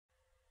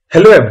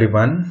Hello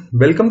everyone,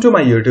 welcome to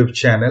my YouTube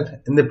channel.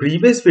 In the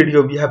previous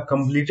video, we have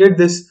completed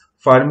this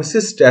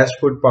pharmacist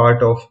dashboard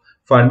part of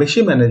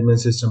pharmacy management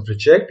system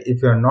project.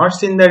 If you have not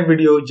seen that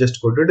video, just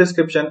go to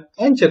description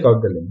and check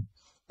out the link.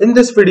 In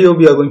this video,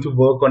 we are going to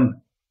work on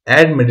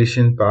add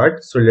medicine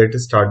part. So let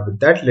us start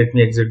with that. Let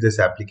me exit this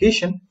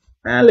application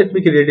and let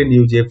me create a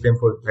new JFrame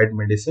for add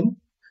medicine.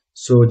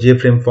 So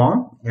JFrame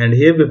form, and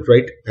here we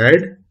write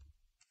add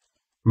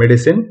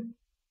medicine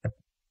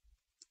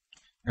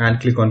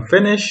and click on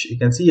finish. You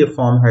can see a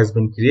form has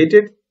been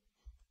created.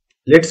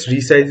 Let's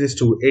resize this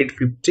to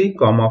 850,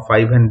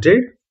 500,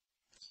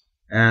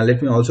 and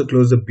let me also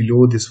close the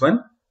below this one.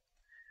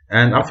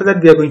 And after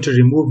that, we are going to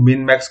remove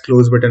min max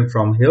close button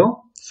from here.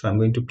 So I'm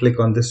going to click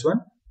on this one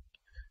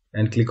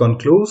and click on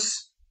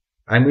close.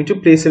 I'm going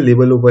to place a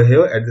label over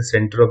here at the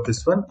center of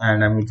this one,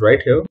 and I'm going to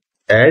write here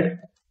add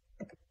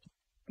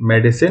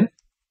medicine,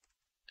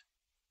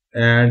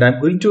 and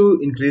I'm going to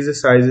increase the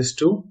sizes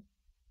to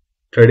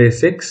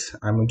 36.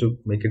 I'm going to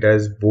make it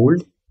as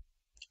bold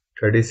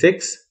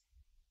 36.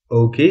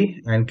 Okay,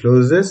 and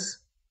close this.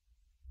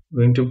 I'm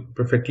going to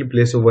perfectly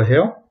place over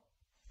here,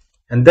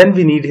 and then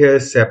we need here a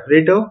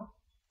separator,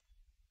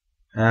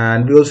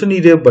 and we also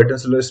need a button.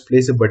 So let's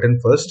place a button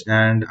first,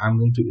 and I'm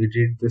going to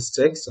edit this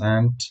text,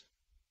 and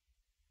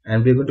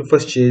we're going to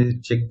first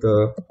select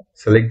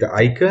the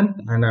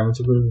icon, and I'm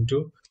also going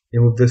to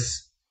remove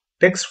this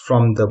text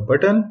from the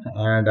button,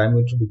 and I'm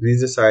going to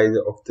decrease the size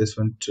of this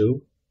one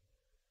to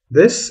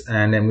this,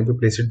 and I'm going to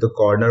place it the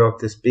corner of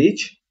this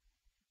page.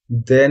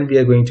 Then we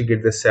are going to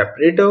get the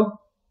separator,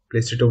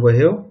 place it over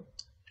here.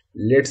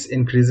 Let's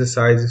increase the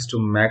sizes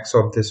to max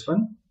of this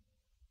one.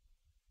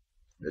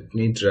 Let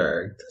me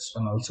drag this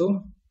one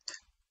also.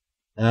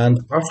 And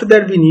after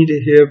that, we need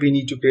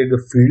to create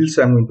the field.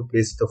 So I'm going to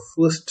place the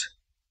first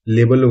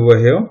label over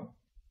here,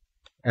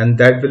 and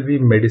that will be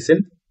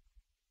medicine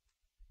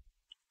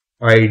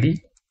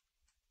ID.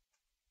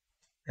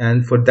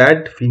 And for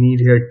that, we need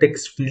here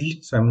text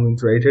field. So I'm going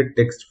to write here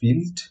text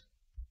field.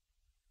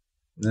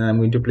 And I'm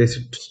going to place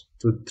it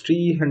to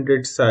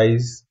 300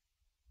 size.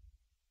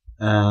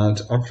 And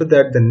after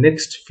that, the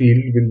next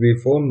field will be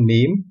for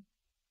name.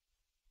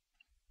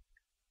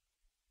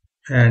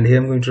 And here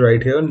I'm going to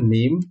write here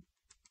name.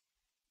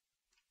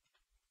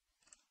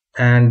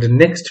 And the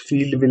next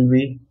field will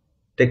be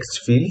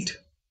text field.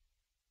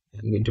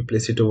 I'm going to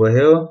place it over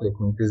here. Let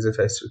me increase the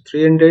size to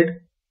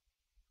 300.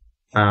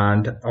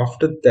 And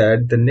after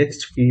that, the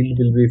next field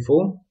will be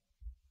for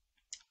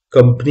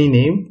company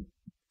name,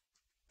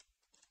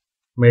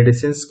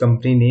 medicines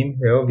company name.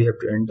 Here we have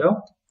to enter,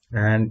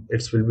 and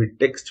it will be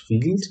text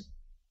field.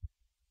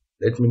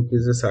 Let me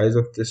increase the size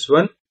of this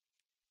one.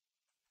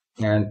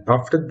 And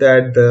after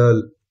that,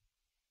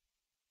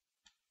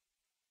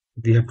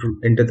 we have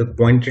to enter the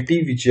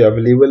quantity which is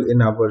available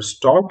in our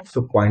stock.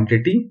 So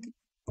quantity,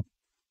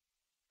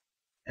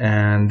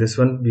 and this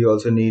one we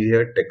also need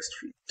here text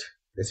field.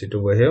 Place it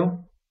over here.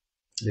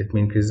 Let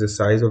me increase the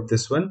size of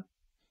this one.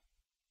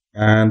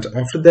 And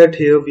after that,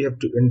 here we have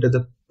to enter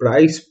the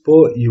price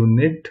per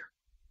unit.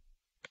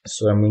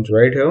 So I'm going to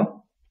write here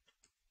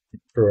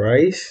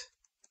price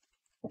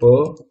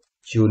per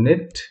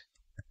unit.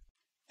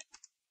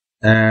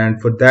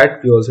 And for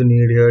that, we also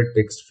need here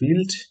text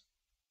field.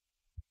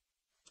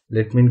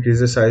 Let me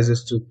increase the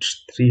sizes to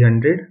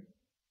 300.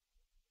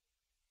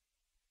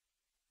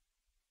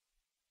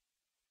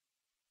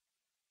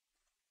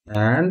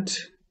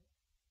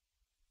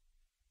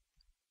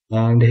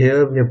 And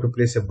here we have to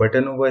place a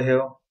button over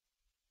here,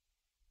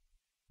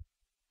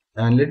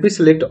 and let me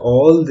select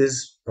all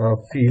these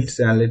fields,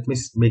 and let me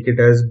make it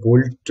as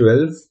bold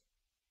 12.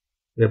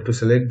 We have to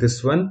select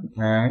this one,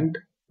 and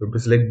we have to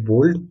select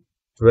bold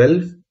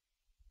 12.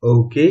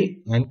 Okay,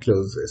 and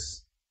close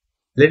this.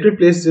 Let me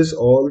place this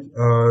all,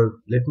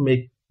 let me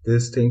make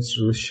this things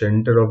to the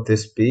center of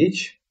this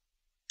page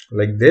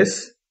like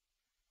this.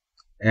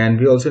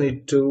 And we also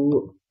need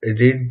to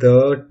edit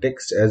the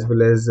text as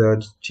well as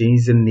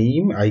change the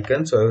name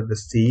icon. So I have to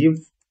save,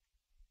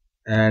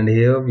 and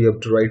here we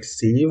have to write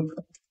save.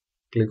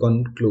 Click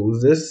on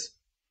close this,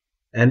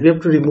 and we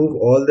have to remove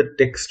all the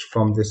text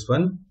from this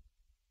one.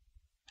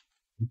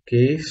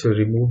 Okay, so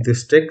remove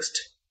this text,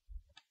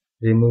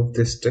 remove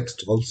this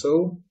text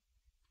also,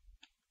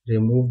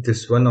 remove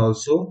this one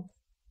also,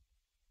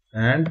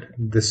 and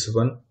this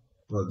one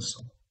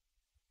also.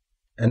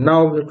 And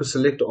now we have to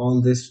select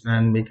all this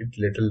and make it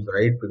little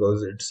bright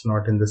because it's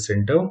not in the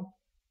center.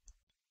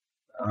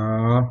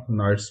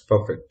 Now it's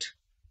perfect.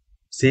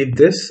 Save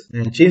this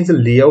and change the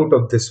layout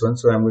of this one.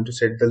 So I'm going to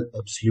set the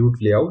absolute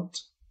layout,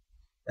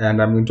 and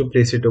I'm going to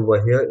place it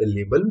over here, a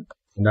label,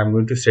 and I'm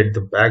going to set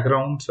the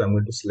background. So I'm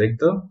going to select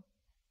the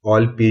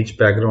all page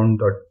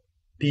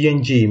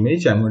background.png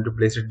image. I'm going to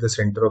place it at the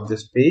center of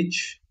this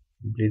page,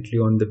 completely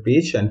on the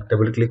page, and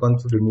double click on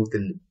to remove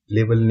the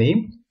label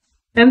name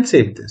and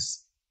save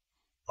this.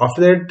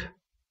 After that,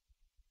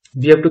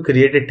 we have to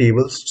create a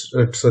table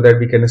so that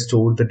we can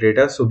store the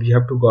data. So we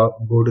have to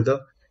go to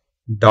the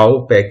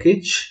DAO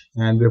package,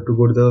 and we have to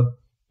go to the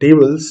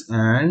tables,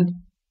 and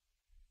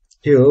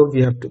Here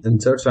we have to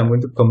insert, so I'm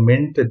going to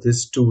comment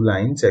these two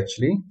lines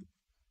actually,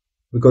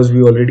 because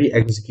we already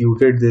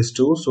executed this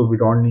too, so we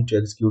don't need to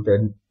execute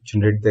and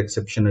generate the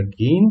exception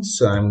again.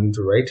 So I'm going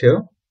to write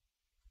here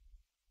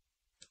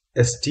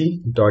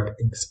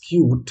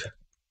st.execute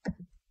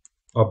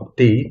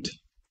update,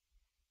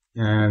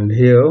 and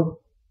here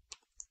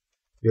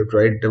we have to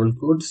write double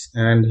quotes,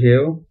 and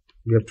here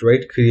we have to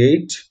write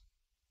create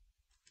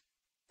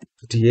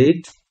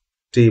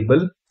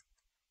table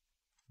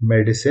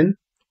medicine,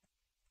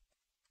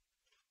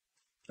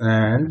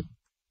 and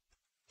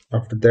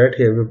after that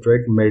here we have to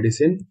write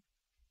medicine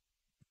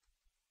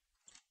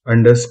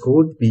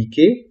underscore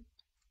pk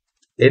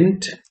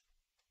int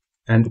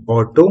and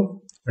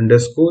auto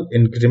underscore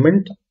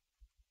increment,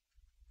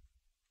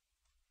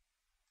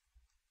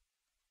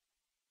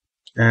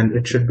 and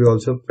it should be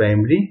also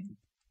primary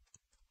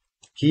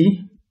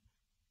key,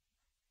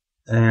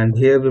 and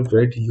here we have to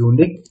write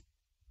unique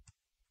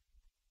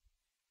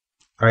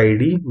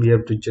ID. We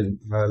have to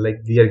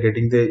like we are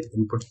getting the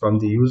input from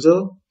the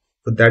user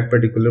for that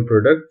particular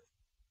product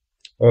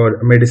or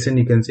medicine,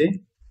 you can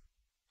say.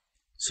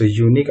 So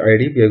unique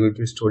ID, we are going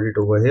to store it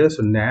over here.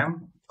 So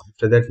name,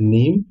 after that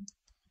name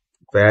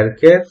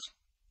varchar,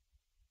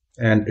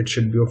 and it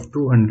should be of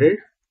 200.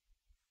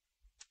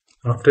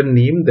 After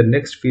name, the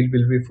next field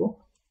will be for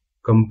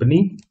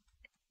company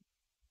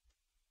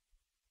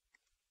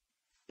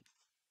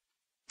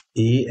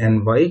A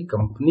and Y,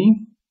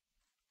 company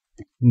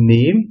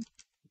name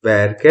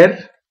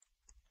varchar,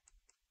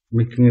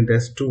 making it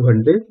as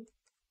 200.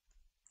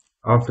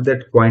 After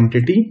that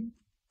quantity,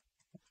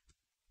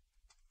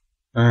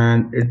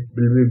 and it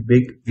will be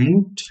big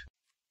int,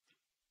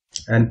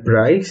 and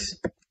price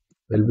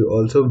will be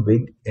also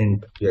big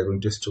int. We are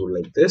going to store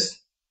like this.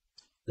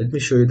 Let me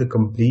show you the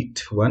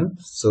complete one.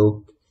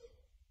 So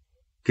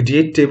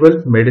create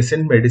table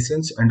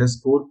medicines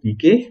underscore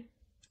pk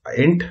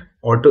int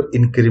auto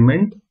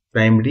increment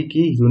primary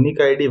key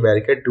unique ID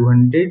varchar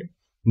 200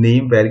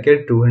 name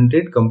varchar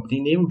 200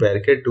 company name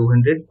varchar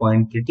 200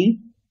 quantity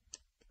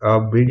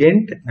big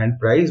int and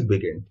price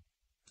big int.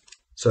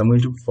 So I'm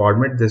going to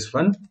format this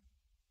one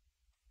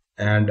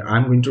and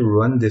I'm going to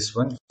run this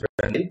one.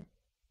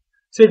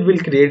 So it will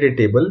create a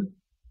table.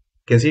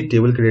 You can see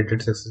table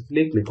created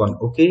successfully. Click on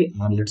OK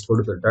and let's go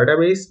to the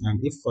database, and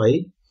if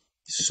I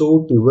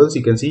show tables,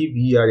 you can see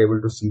we are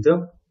able to see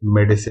the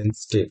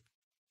medicines table.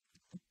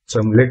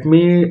 So let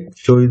me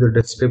show you the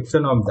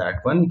description of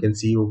that one. You can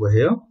see over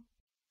here.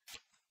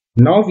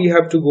 Now we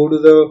have to go to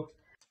the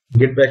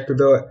get back to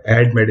the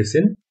add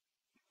medicine,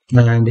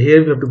 and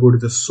here we have to go to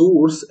the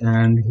source,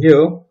 and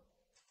here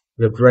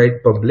we have to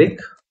write public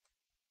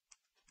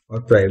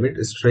or private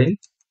string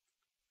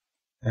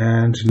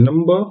and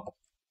number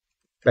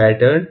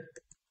pattern,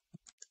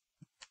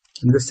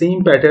 and the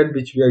same pattern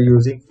which we are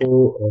using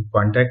for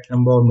contact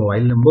number or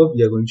mobile number,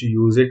 we are going to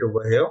use it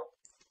over here.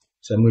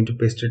 So I'm going to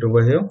paste it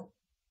over here,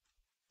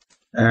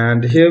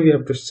 and here we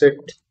have to set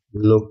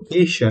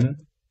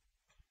location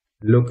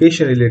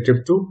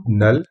relative to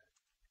null,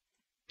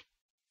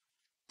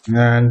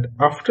 and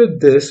after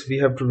this we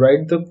have to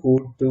write the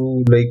code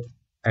to like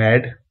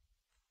add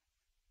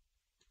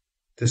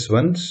this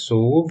one.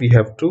 So we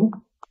have to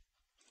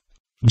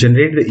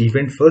generate the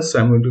event first. So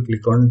I'm going to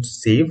click on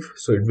save,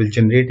 so it will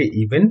generate an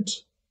event.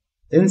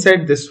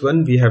 Inside this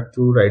one we have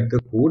to write the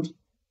code.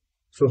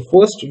 So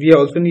first we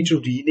also need to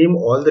rename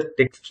all the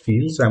text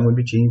fields. So I'm going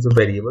to change the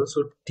variable,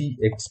 so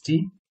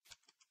txt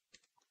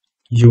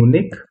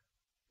unique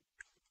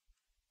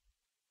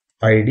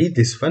ID,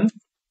 this one.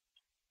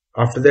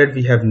 After that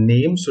we have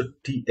name, so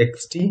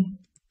txt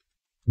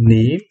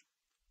name,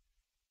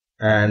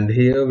 and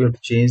here we have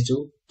to change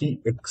to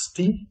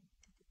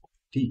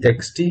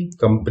txt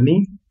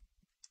company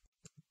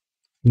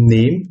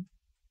name,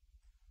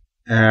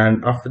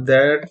 and after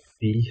that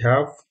we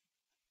have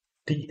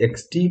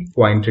txt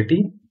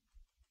quantity.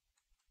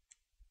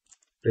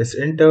 Press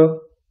enter,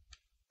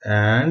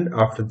 and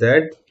after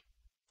that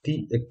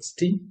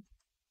txt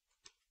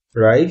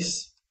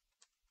price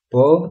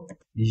per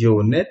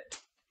unit.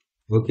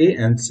 Okay,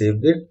 and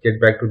save it. Get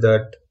back to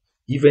that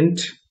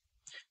event,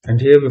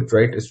 and here we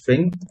write a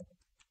string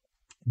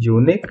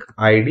unique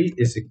ID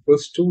is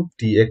equals to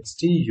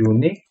txt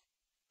unique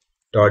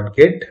dot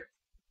get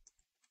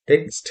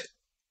text,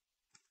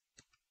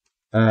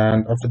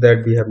 and after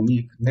that we have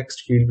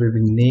next field will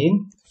be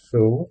name,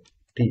 so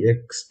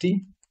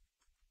txt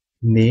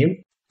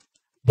name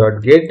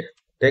dot get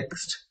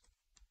text,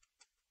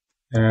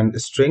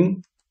 and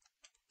string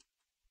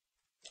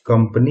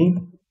company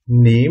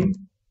name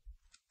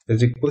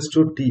is equals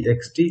to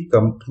txt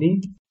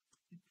company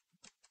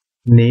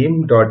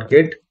name dot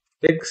get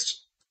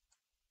text,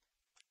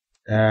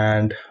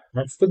 and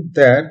after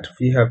that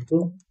we have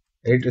to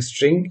add a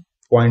string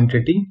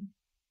quantity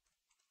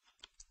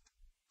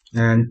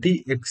and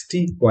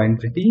txt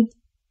quantity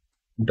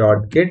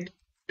dot get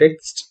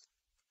text,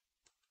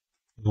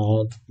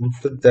 and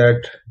after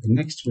that the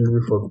next will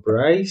be for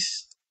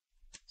price,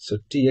 so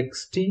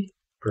txt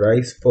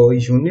price per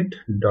unit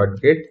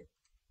dot get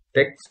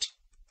text,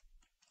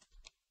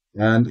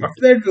 And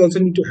after that, we also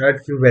need to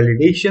add few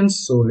validations.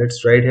 So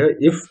let's write here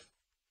if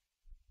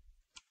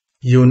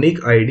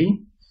unique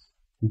ID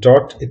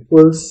dot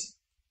equals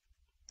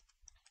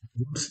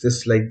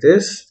this like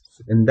this.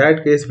 In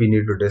that case, we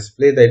need to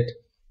display that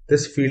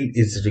this field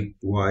is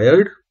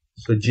required.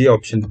 So G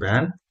option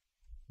ban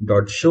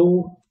dot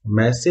show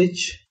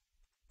message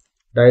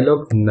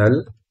dialog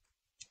null,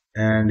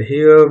 and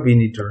here we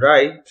need to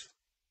write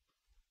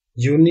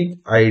unique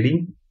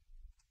ID,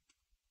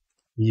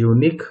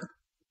 unique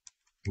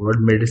word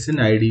medicine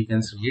ID, you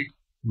can see it,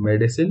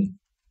 medicine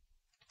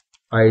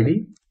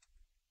ID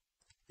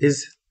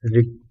is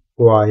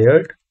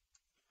required.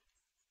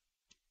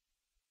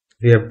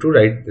 We have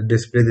to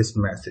display this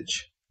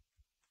message,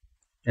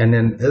 and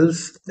then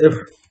else if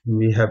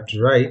we have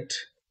to write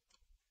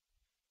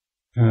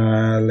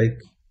like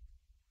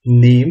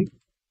name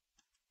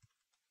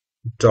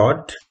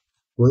dot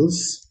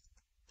equals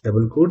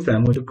double quotes.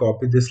 I'm going to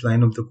copy this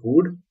line of the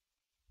code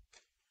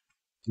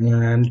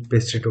and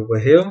paste it over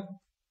here.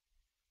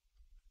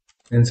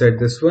 Inside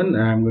this one,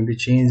 I'm going to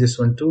change this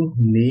one to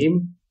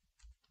name.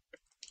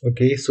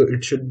 Okay, so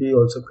it should be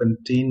also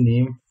contain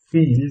name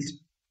field,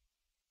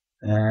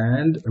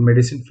 and a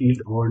medicine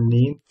field or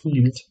name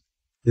field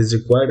is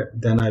required.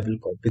 Then I will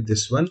copy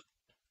this one,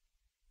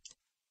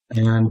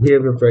 and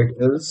here we write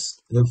else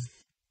if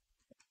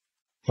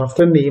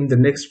after name the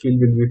next field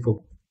will be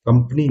for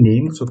company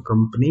name. So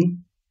company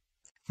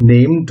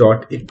name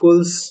dot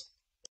equals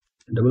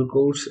double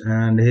quotes,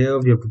 and here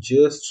we have to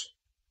just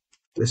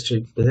paste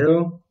it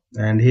here,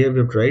 and here we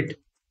have to write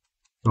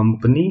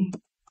company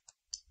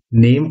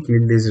name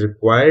field is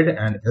required,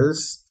 and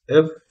else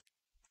if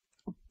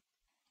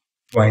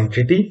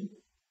quantity,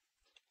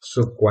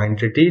 so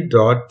quantity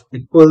dot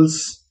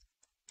equals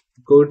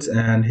quotes,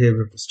 and here we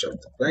have to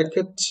start the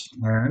bracket,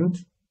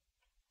 and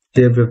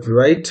here we have to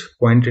write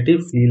quantity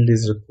field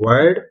is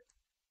required,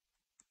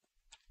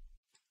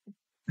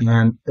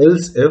 and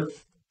else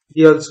if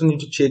we also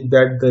need to check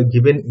that the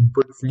given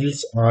input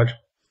fields are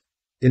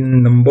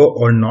in number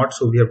or not.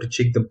 So we have to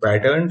check the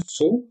pattern.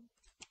 So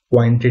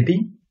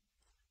quantity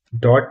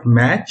dot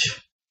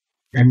match,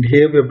 and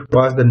here we have to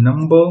pass the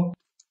number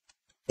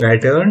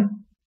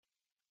pattern,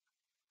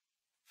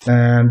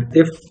 and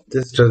if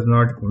this does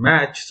not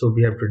match, so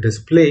we have to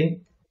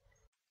display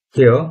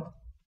here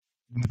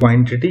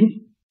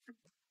quantity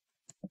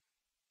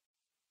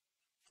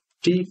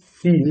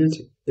field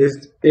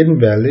is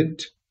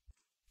invalid.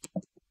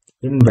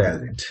 We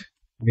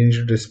need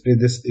to display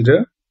this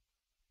error,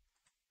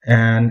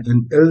 and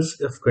an else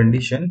if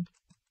condition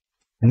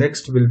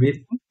next will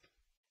be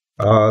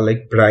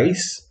like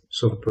price.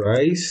 So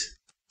price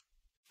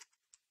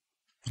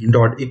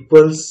dot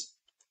equals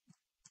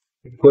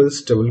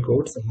double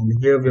quotes,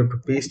 and here we have to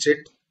paste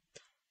it,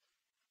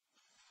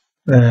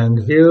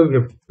 and here we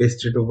have to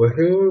paste it over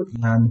here,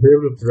 and here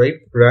we have to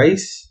write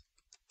price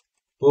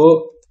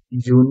per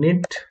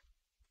unit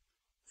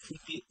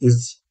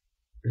is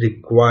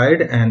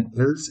required, and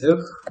else if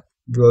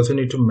we also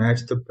need to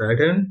match the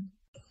pattern.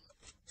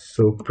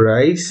 So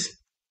price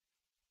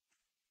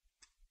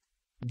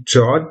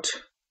dot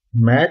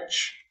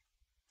match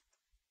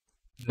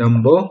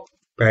number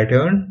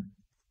pattern,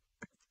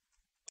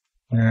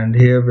 and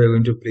here we're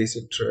going to place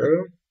it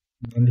here,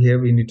 and here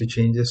we need to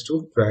change this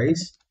to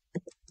price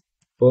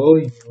per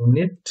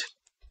unit,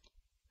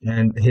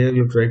 and here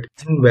you write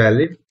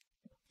invalid,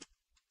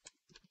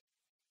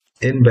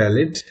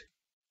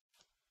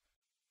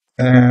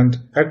 and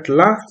at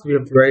last we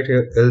have to write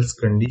here else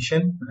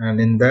condition, and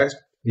in that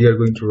we are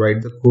going to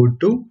write the code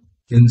to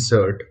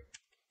insert.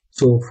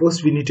 So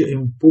first we need to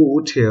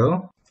import here,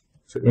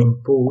 so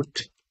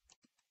import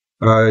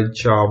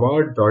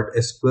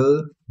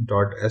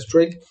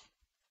java.sql.asterisk.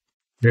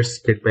 Let's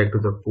get back to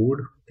the code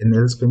in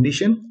else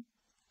condition.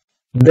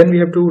 Then we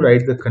have to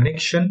write the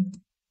connection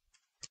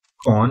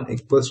con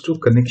equals to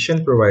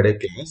connection provider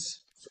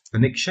class. So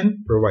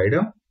connection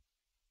provider,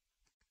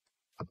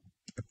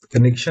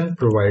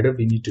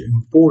 we need to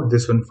import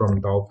this one from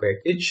dow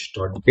package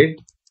dot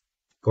get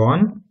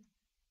con,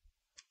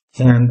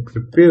 and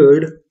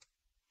prepared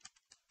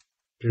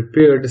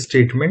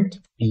statement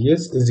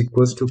ps is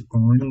equals to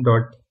con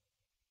dot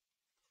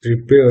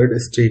prepared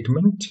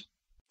statement,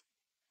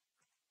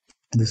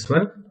 this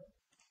one,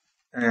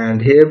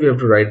 and here we have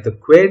to write the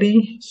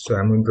query. So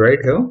I'm going to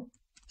write here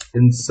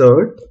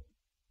insert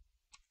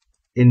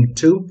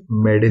into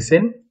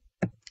medicine,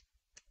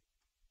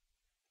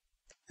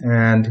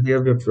 and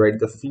here we have to write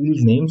the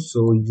field name.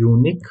 So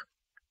unique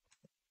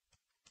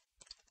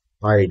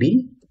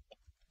ID,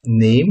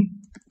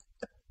 name,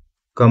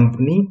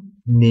 company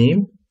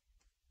name,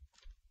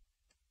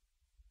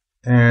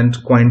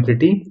 and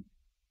quantity,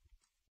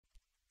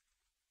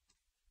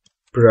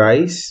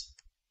 price,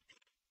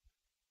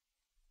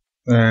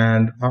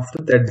 and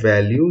after that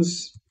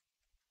values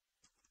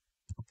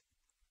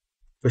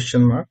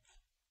question mark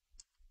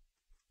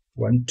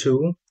 1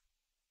 2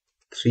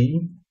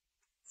 3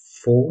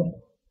 4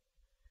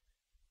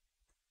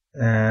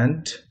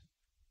 and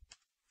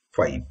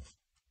 5,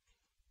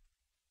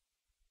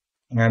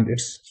 and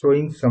it's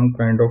throwing some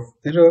kind of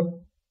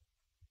error.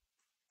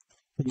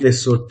 Okay,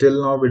 so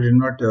till now we did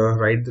not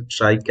write the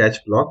try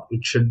catch block.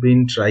 It should be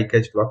in try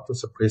catch block to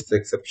suppress the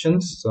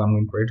exceptions. So I'm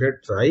going to write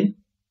here try,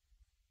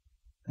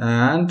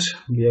 and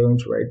we are going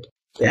to write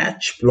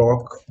catch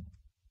block,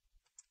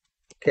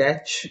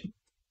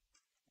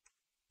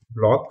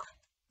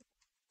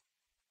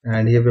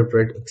 and here we have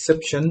write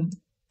exception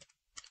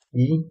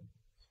e.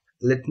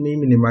 Let me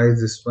minimize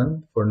this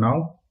one for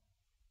now,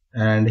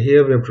 and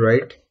here we have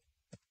write.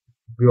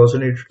 We also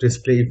need to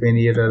display if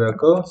any error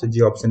occur. So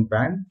G option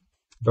pan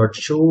dot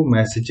show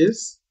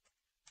messages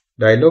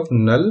dialog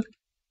null,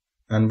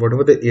 and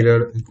whatever the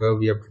error occur,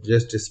 we have to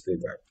just display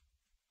that.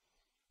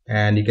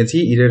 And you can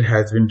see error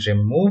has been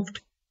removed.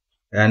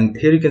 And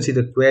here you can see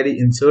the query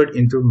insert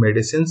into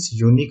medicines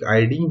unique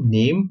ID,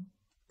 name,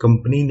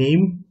 company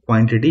name,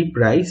 quantity,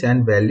 price,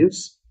 and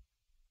values.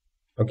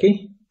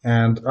 Okay,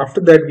 and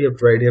after that we have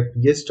to write here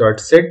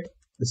ps.set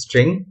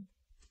string,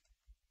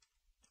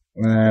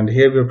 and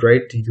here we have to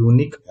write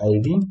unique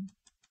ID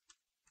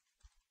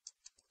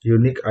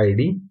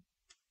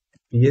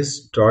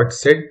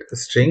ps.set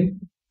string,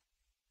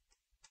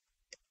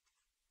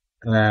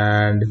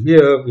 and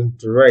here we have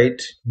to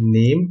write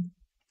name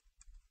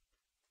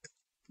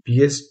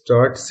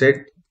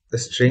ps.set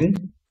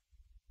string,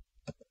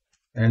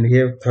 and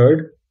here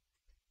third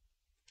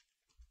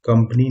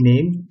company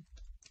name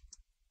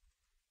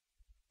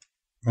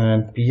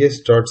and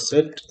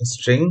ps.set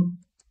string,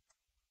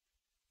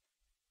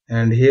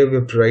 and here we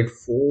have to write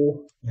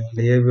 4, and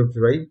here we have to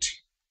write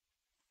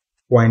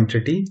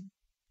quantity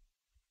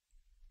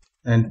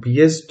and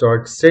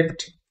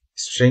ps.set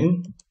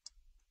string,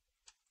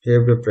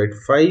 here we have to write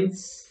 5,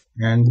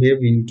 and here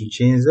we need to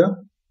change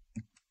the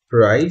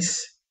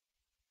price,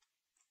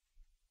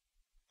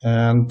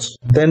 and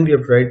then we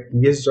have to write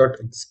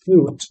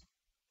ps.execute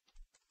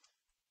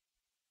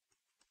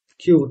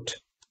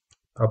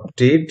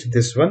update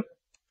this one,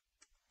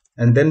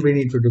 and then we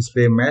need to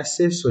display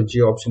message. So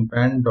G option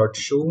pan dot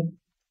show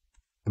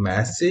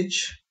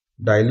message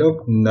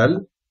dialog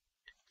null,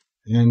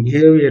 and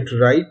here we have to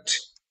write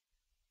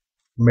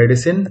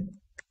medicine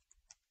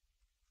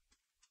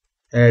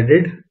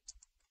added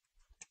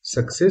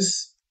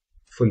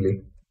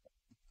successfully,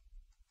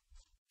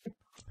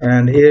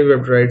 and here we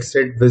have to write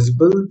set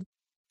visible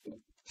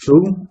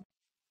true,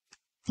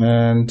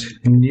 and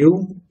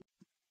new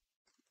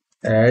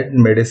add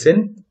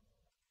medicine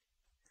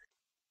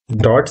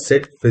dot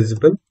set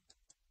visible,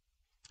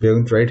 we are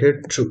going to write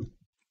here true.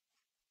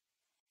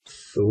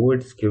 So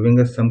it's giving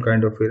us some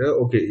kind of error.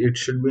 Okay, it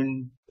should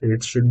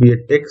be a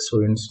text, so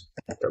in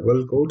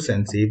double quotes,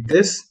 and save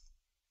this.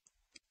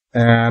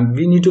 And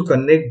we need to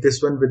connect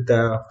this one with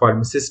the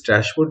pharmacist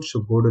dashboard,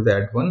 so go to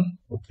that one.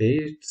 Okay,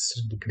 it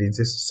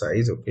decreases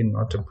size. Okay,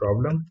 not a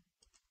problem.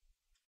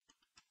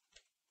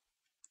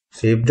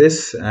 Save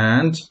this,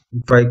 and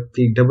if I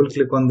double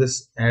click on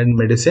this add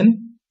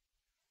medicine,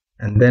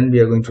 and then we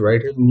are going to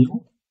write a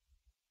new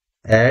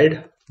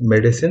add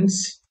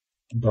medicines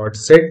dot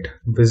set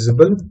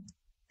visible,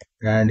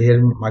 and here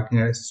I'm marking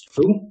as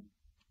true.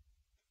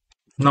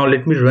 Now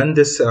let me run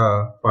this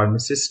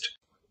pharmacist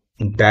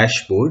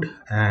dashboard,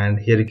 and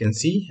here you can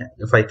see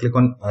if I click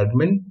on add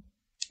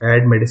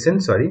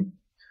medicine,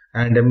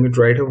 and I'm going to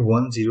write here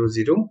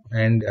 100,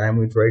 and I'm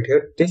going to write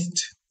here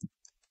test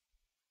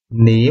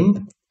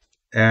name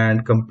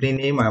and company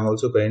name. I'm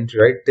also going to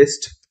write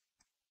test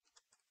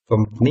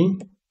company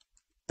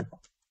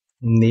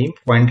name,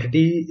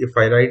 quantity if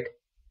I write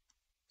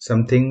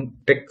something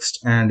text,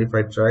 and if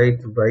I try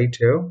to write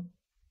here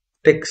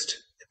text,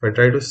 if I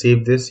try to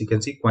save this, you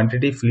can see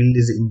quantity field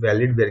is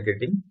invalid we are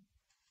getting.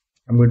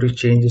 I'm going to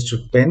change this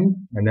to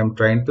 10, and I'm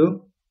trying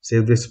to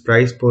save this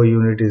price per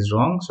unit is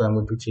wrong, so I'm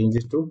going to change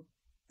it to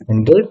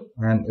 100,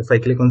 and if I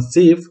click on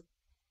save,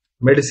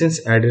 medicines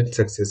added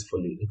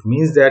successfully. It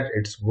means that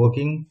it's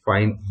working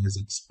fine as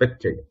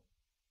expected.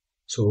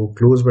 So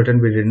close button,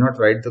 we did not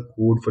write the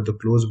code for the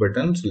close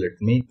button, so let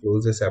me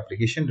close this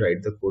application,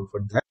 write the code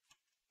for that.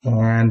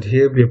 And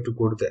here we have to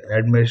go to the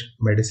add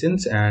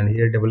medicines, and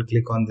here double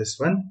click on this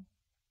one,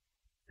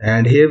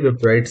 and here we have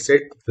to write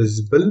set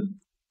visible,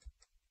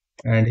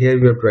 and here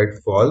we have to write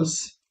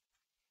false.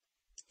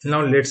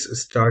 Now let's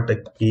start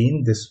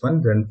again this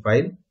one, run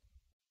file,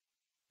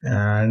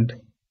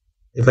 and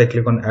if I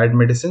click on add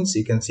medicines,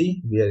 you can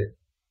see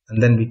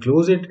and then we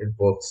close it, it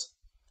works.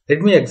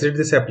 Let me exit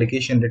this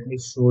application. Let me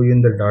show you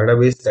in the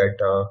database that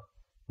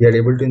we are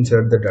able to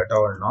insert the data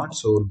or not.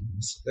 So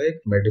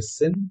select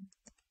medicine,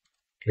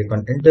 click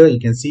on enter. You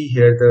can see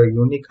here the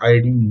unique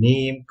ID,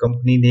 name,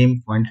 company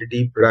name,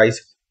 quantity,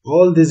 price,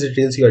 all these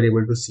details you are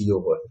able to see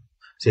over.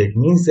 So it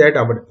means that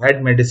our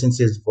add medicines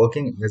is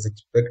working as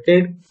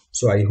expected.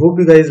 So I hope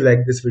you guys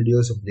like this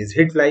video. So please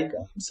hit like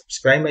and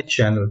subscribe my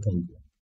channel. Thank you.